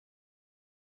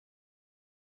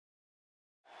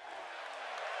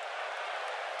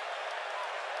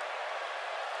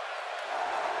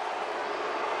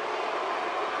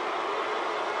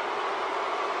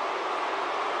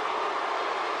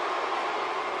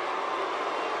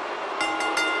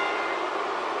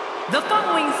The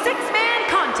following six-man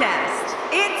contest,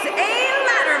 it's a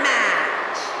ladder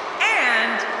match.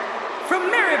 And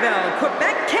from Marieville,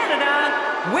 Quebec,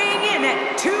 Canada, weighing in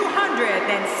at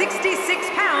 266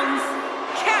 pounds,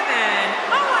 Kevin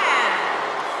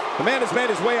Owens. The man has made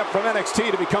his way up from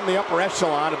NXT to become the upper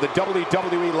echelon of the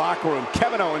WWE locker room.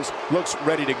 Kevin Owens looks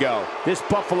ready to go. This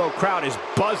Buffalo crowd is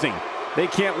buzzing. They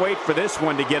can't wait for this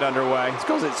one to get underway. It's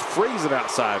because it's freezing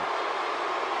outside.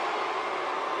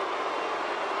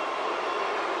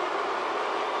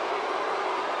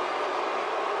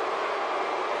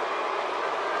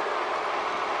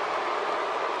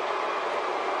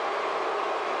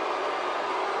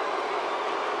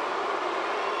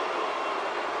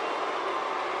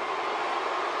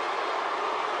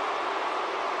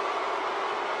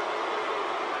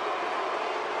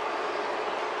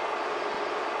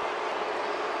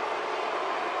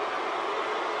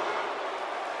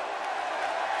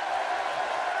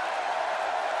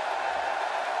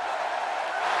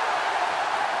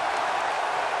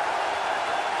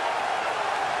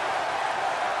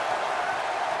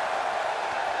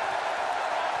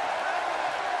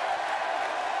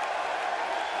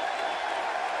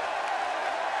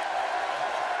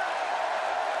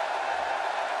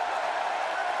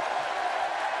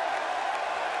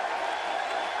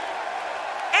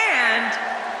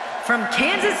 From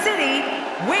Kansas City,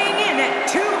 weighing in at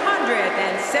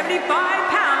 275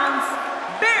 pounds,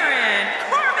 Baron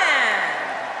Corbin.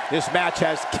 This match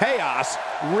has chaos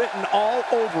written all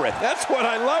over it. That's what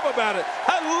I love about it.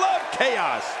 I love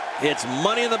chaos. It's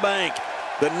Money in the Bank,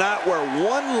 the night where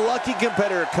one lucky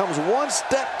competitor comes one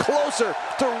step closer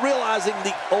to realizing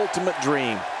the ultimate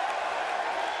dream.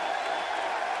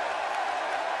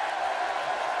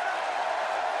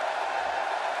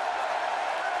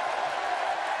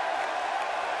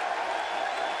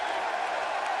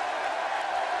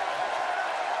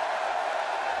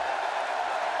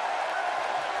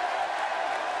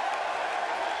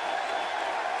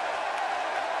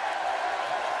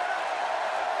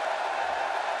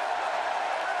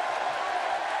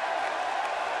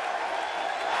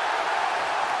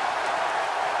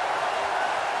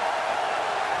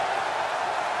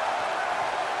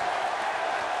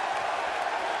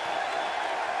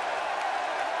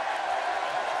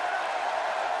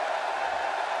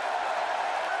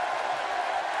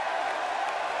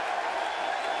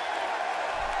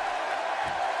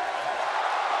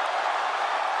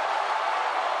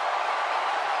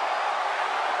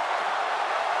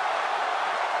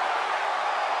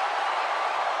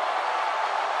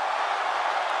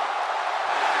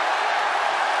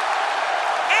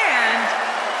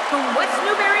 From West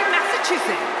Newbury,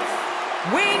 Massachusetts,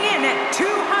 weighing in at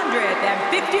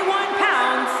 251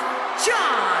 pounds,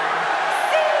 John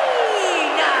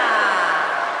Cena.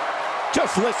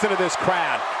 Just listen to this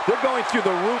crowd. They're going through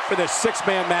the roof for this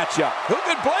six-man matchup. Who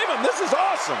could blame them? This is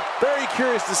awesome. Very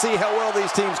curious to see how well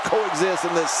these teams coexist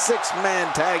in this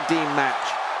six-man tag team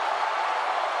match.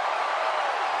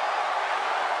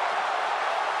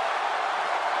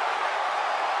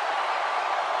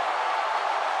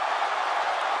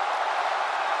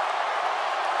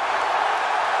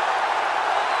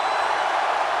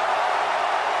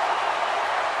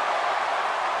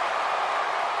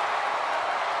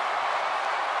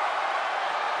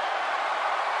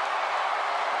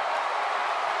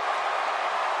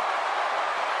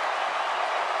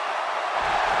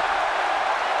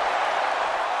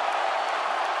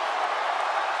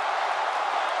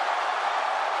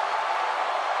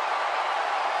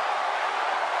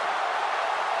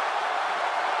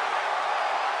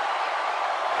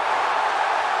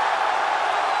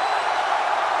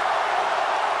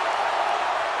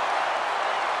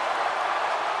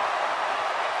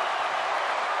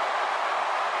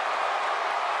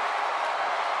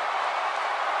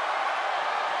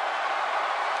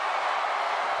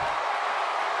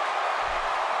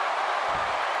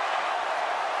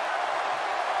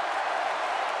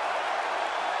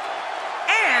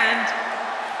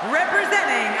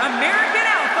 Representing American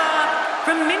Alpha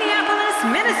from Minneapolis,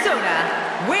 Minnesota,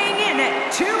 weighing in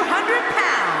at 200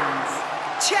 pounds,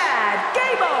 Chad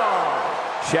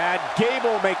Gable. Chad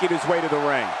Gable making his way to the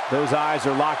ring. Those eyes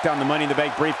are locked on the Money in the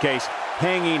Bank briefcase,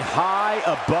 hanging high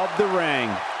above the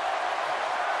ring.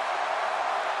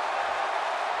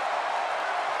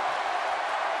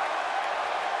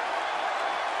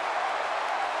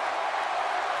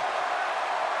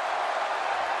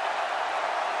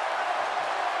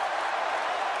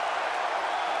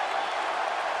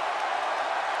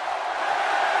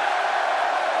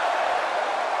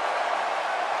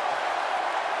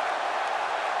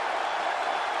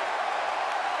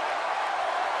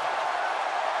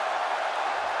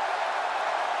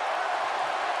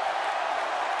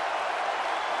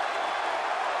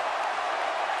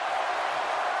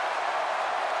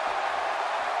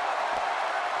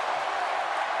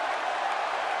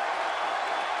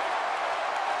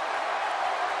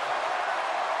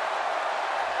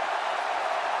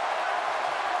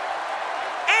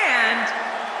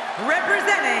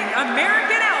 representing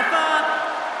American Alpha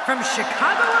from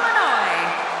Chicago,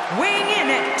 Illinois, weighing in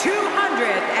at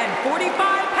 245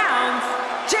 pounds,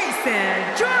 Jason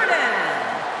Jordan.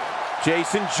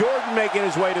 Jason Jordan making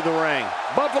his way to the ring.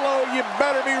 Buffalo, you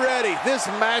better be ready. This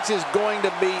match is going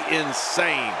to be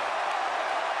insane.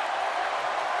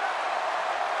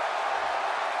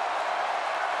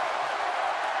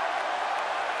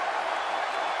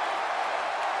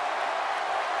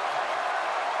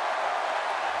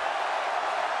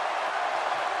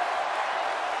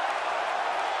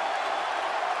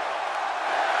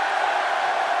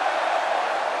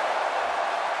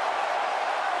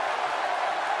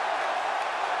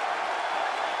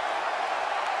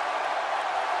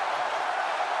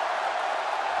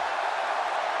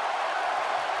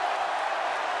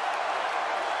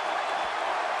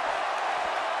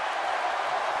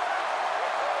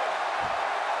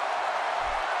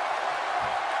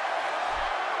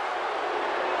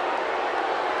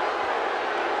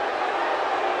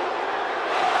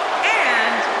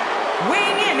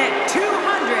 Weighing in at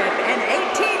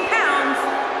 218 pounds,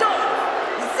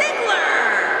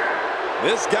 Ziggler.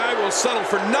 This guy will settle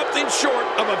for nothing short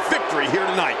of a victory here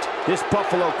tonight. This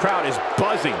Buffalo crowd is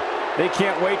buzzing. They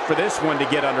can't wait for this one to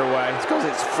get underway. It's because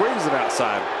it's freezing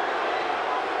outside.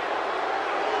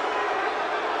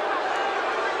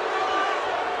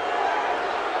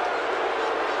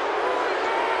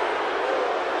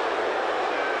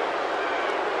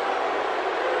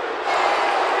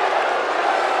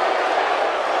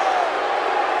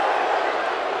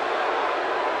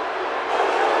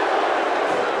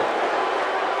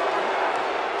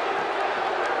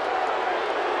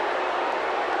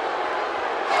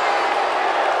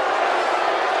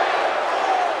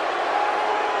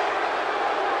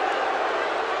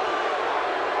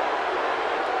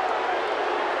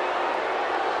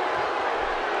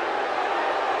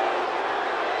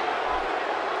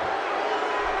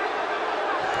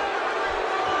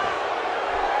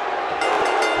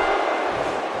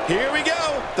 Here we go.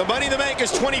 The Money in the Bank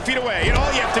is 20 feet away, and all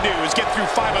you have to do is get through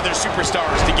 5 other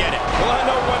superstars to get it. Well, I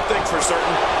know one thing for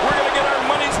certain. We're going to get our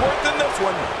money's worth in this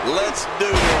one. Let's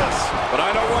do this. But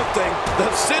I know one thing.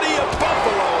 The city of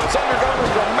Buffalo has undergone a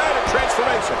dramatic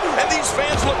transformation, and these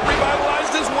fans look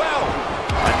revitalized as well.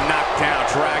 A knockdown,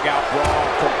 drag-out brawl,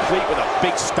 complete with a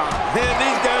big stomp. And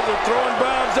these guys are throwing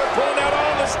bombs. They're pulling out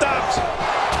all the stops.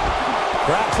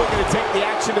 Perhaps looking to take the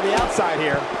action to the outside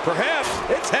here. Perhaps.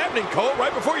 It's happening, Cole,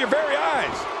 right before your very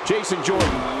eyes. Jason Jordan,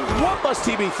 what must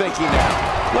he be thinking now?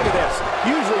 Look at this.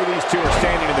 Usually these two are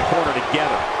standing in the corner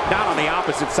together, not on the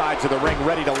opposite sides of the ring,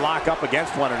 ready to lock up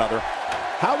against one another.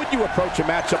 How would you approach a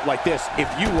matchup like this if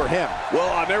you were him? Well,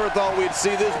 I never thought we'd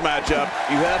see this matchup.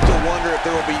 You have to wonder if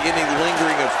there will be any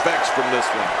lingering effects from this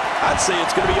one. I'd say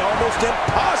it's going to be almost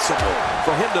impossible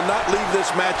for him to not leave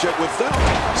this matchup without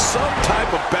some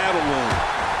type of battle wound.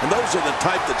 And those are the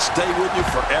type that stay with you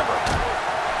forever.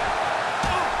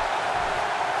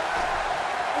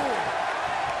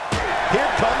 Here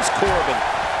comes Corbin.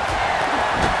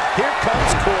 Here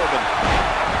comes Corbin.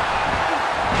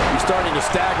 He's starting to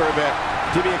stagger a bit.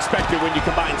 To be expected when you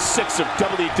combine 6 of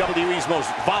WWE's most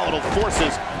volatile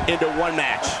forces into one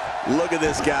match. Look at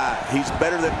this guy. He's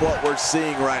better than what we're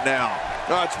seeing right now.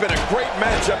 Oh, it's been a great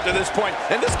match up to this point,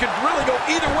 and this could really go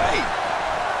either way.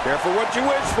 Careful what you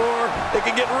wish for. It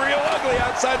can get real ugly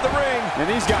outside the ring. And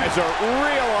these guys are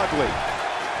real ugly.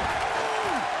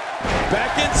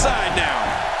 Back inside now.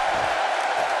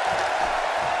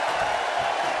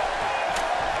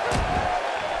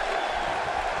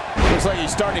 Looks like he's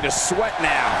starting to sweat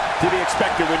now. To be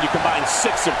expected when you combine 6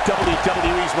 of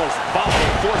WWE's most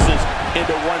volatile forces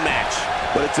into one match.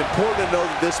 But it's important to know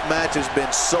that this match has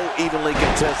been so evenly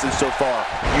contested so far.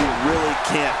 You really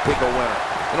can't pick a winner.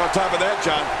 And on top of that,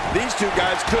 John, these two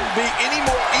guys couldn't be any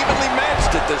more evenly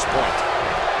matched at this point.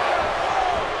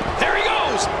 There he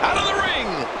goes, out of the ring.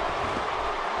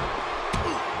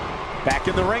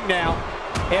 Back in the ring now.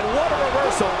 And what a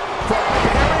reversal from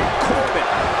Baron Corbin.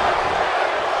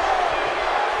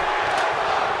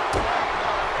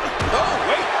 Oh,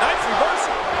 wait, nice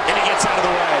reversal. And he gets out of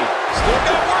the way. Still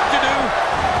got work to do.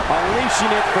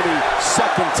 Unleashing it for the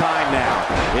second time now.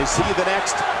 Is he the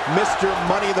next Mr.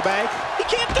 Money in the Bank? He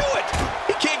can't do it.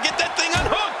 He can't get that thing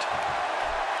unhooked.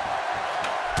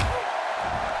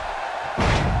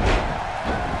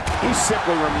 He's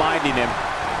simply reminding him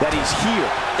that he's here.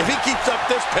 If he keeps up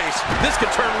this pace, this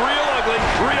could turn real ugly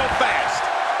real fast.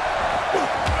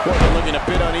 Corbin looking a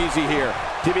bit uneasy here.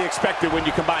 To be expected when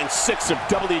you combine 6 of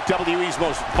WWE's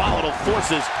most volatile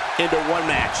forces into one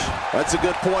match. That's a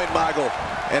good point, Michael.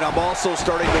 And I'm also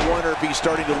starting to wonder if he's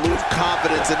starting to lose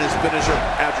confidence in his finisher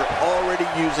after already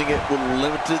using it with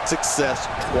limited success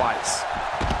twice.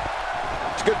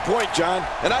 It's a good point, John.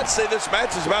 And I'd say this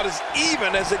match is about as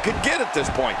even as it could get at this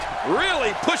point.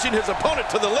 Really pushing his opponent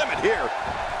to the limit here.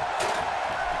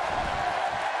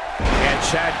 And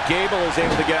Chad Gable is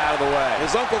able to get out of the way.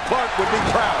 His Uncle Clark would be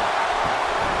proud.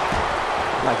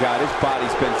 My God, his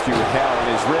body's been through hell,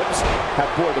 and his ribs have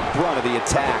bore the brunt of the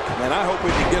attack. And I hope we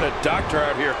can get a doctor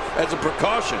out here as a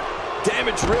precaution.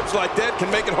 Damaged ribs like that can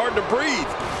make it hard to breathe.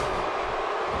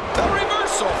 The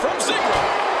reversal from Ziggler.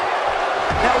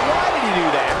 Now, why did he do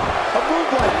that? A move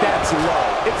like that's low.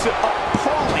 It's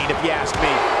appalling, if you ask me.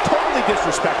 Totally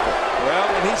disrespectful. Well,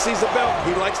 when he sees the belt,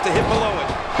 he likes to hit below it.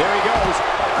 There he goes,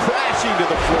 crashing to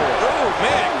the floor. Oh,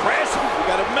 man, crashing. We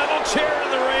got a metal chair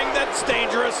in the ring. That's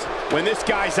dangerous. When this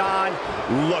guy's on,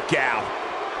 look out.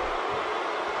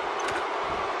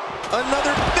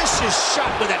 Another vicious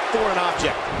shot with that foreign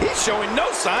object. He's showing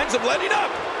no signs of letting up.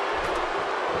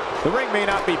 The ring may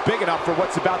not be big enough for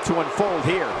what's about to unfold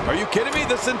here. Are you kidding me?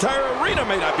 This entire arena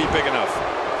may not be big enough.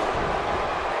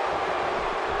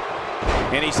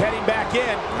 And he's heading back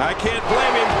in. I can't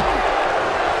blame him.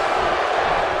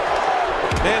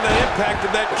 And the impact of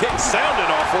that kick sounded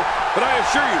awful, but I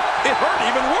assure you, it hurt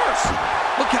even worse.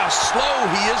 Look how slow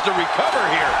he is to recover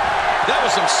here. That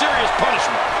was some serious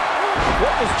punishment.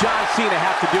 What does John Cena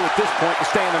have to do at this point to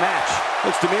stay in the match?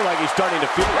 Looks to me like he's starting to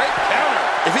feel it. Great counter.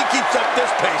 If he keeps up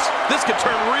this pace, this could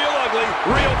turn real ugly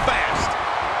real fast.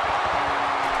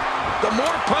 The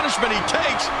more punishment he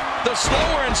takes, the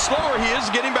slower and slower he is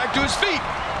getting back to his feet.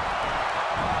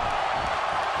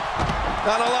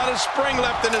 Not a lot of spring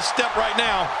left in his step right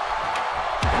now.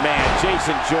 Man,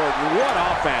 Jason Jordan, what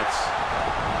offense.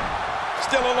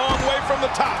 Still a long way from the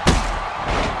top.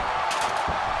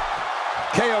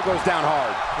 KO goes down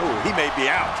hard. Ooh, he may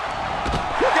be out.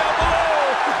 Look out below!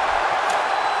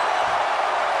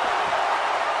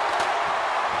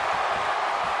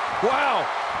 Wow,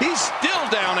 he's still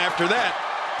down after that.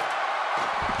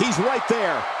 He's right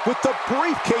there with the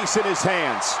briefcase in his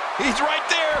hands. He's right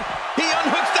there. He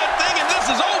unhooks that thing and this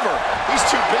is over. He's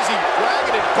too busy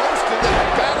bragging and boasting that he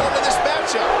battled into this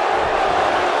matchup.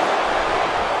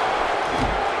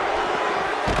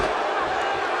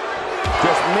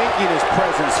 Just making his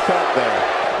presence felt there.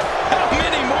 How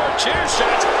many more chair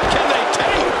shots can they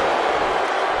take?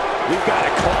 We've got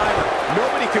a climber.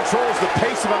 Nobody controls the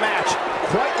pace of a match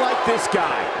quite like this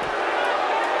guy.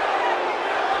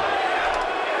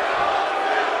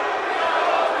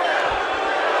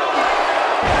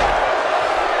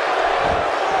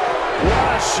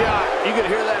 Shot. You can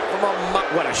hear that from a...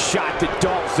 What a shot to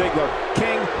Dolph Ziggler.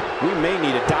 King, we may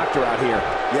need a doctor out here.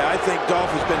 Yeah, I think Dolph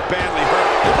has been badly hurt.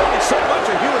 There's only so much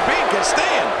a human being can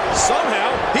stand. Somehow,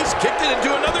 he's kicked it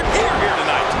into another gear here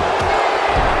tonight.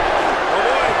 Oh,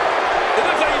 boy. It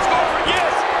looks like he's going for it.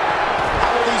 Yes! How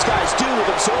will these guys do with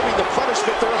absorbing the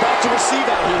punishment they're about to receive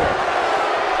out here?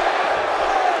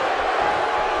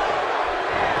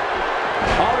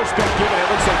 All respect given, it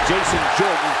looks like Jason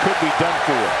Jordan could be done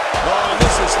for. Oh, and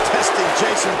this is testing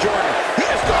Jason Jordan. He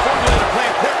has to formulate a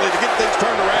plan quickly to get things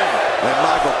turned around. And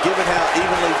Michael, given how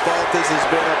evenly fought this has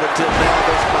been up until now,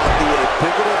 this might be a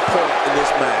pivotal point in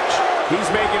this match. He's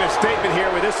making a statement here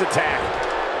with this attack.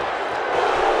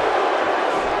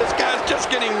 This guy's just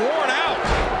getting worn out.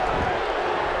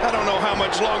 I don't know how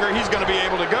much longer he's going to be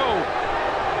able to go.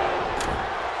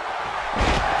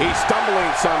 He's stumbling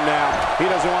some now. He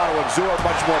doesn't want to absorb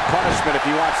much more punishment if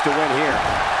he wants to win here.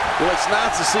 Well, it's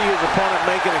nice to see his opponent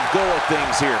making a go of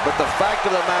things here, but the fact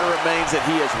of the matter remains that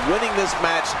he is winning this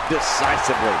match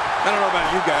decisively. I don't know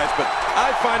about you guys, but I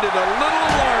find it a little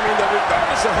alarming that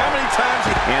regardless of how many times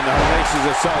he... And the hellacious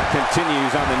assault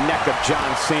continues on the neck of John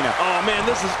Cena. Oh, man,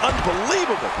 this is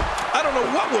unbelievable. I don't know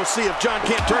what we'll see if John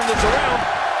can't turn this around.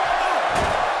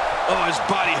 Oh, his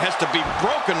body has to be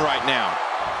broken right now.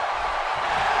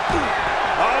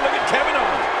 Oh, look at Kevin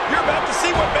Owens. You're about to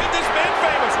see what made this man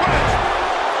famous. Watch.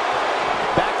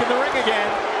 Back in the ring again.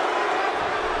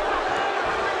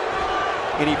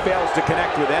 And he fails to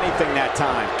connect with anything that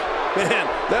time. Man,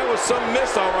 that was some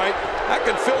miss, all right. I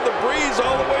can feel the breeze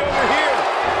all the way over here.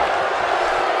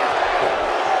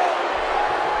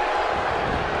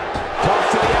 Toss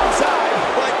to the outside.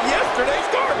 Like yesterday's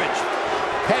garbage.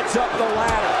 Heads up the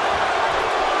ladder.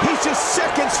 He's just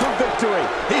seconds from victory.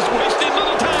 He's wasting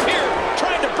little time here,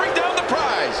 trying to bring down the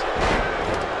prize.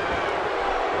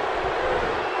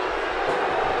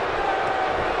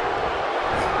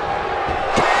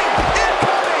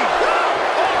 Incoming!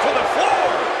 Oh,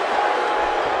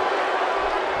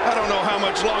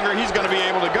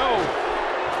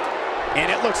 And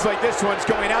it looks like this one's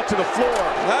going out to the floor.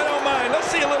 I don't mind.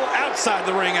 Let's see a little outside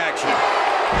the ring action.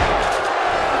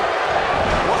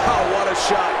 Wow, what a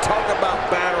shot. Talk about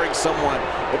battering someone.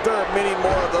 If there are many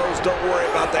more of those, don't worry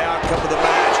about the outcome of the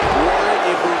match. Worry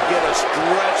if we get a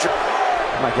stretcher.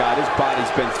 My God, his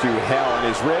body's been through hell, and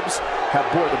his ribs have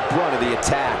bore the brunt of the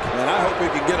attack. And I hope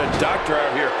we can get a doctor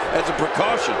out here as a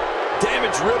precaution.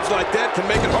 Damaged ribs like that can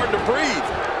make it hard to breathe.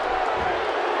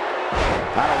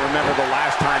 I don't remember the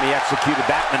last time he executed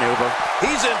that maneuver.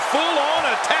 He's in full-on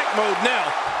attack mode now.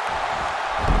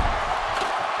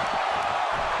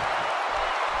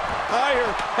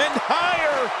 Higher and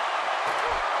higher.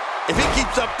 If he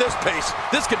keeps up this pace,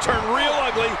 this could turn real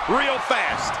ugly real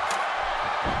fast.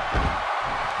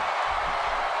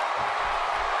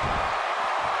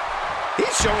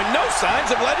 He's showing no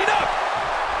signs of letting up.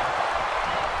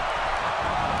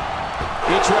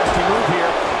 Interesting move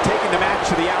here, taking the match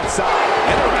to the outside.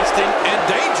 Interesting and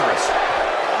dangerous.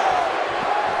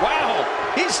 Wow,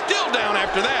 he's still down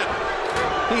after that.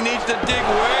 He needs to dig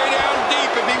way down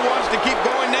deep if he wants to keep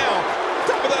going now.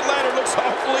 Top of that ladder looks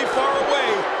awfully far away.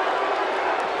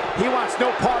 He wants no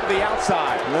part of the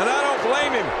outside. And I don't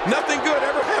blame him. Nothing good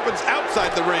ever happens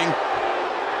outside the ring.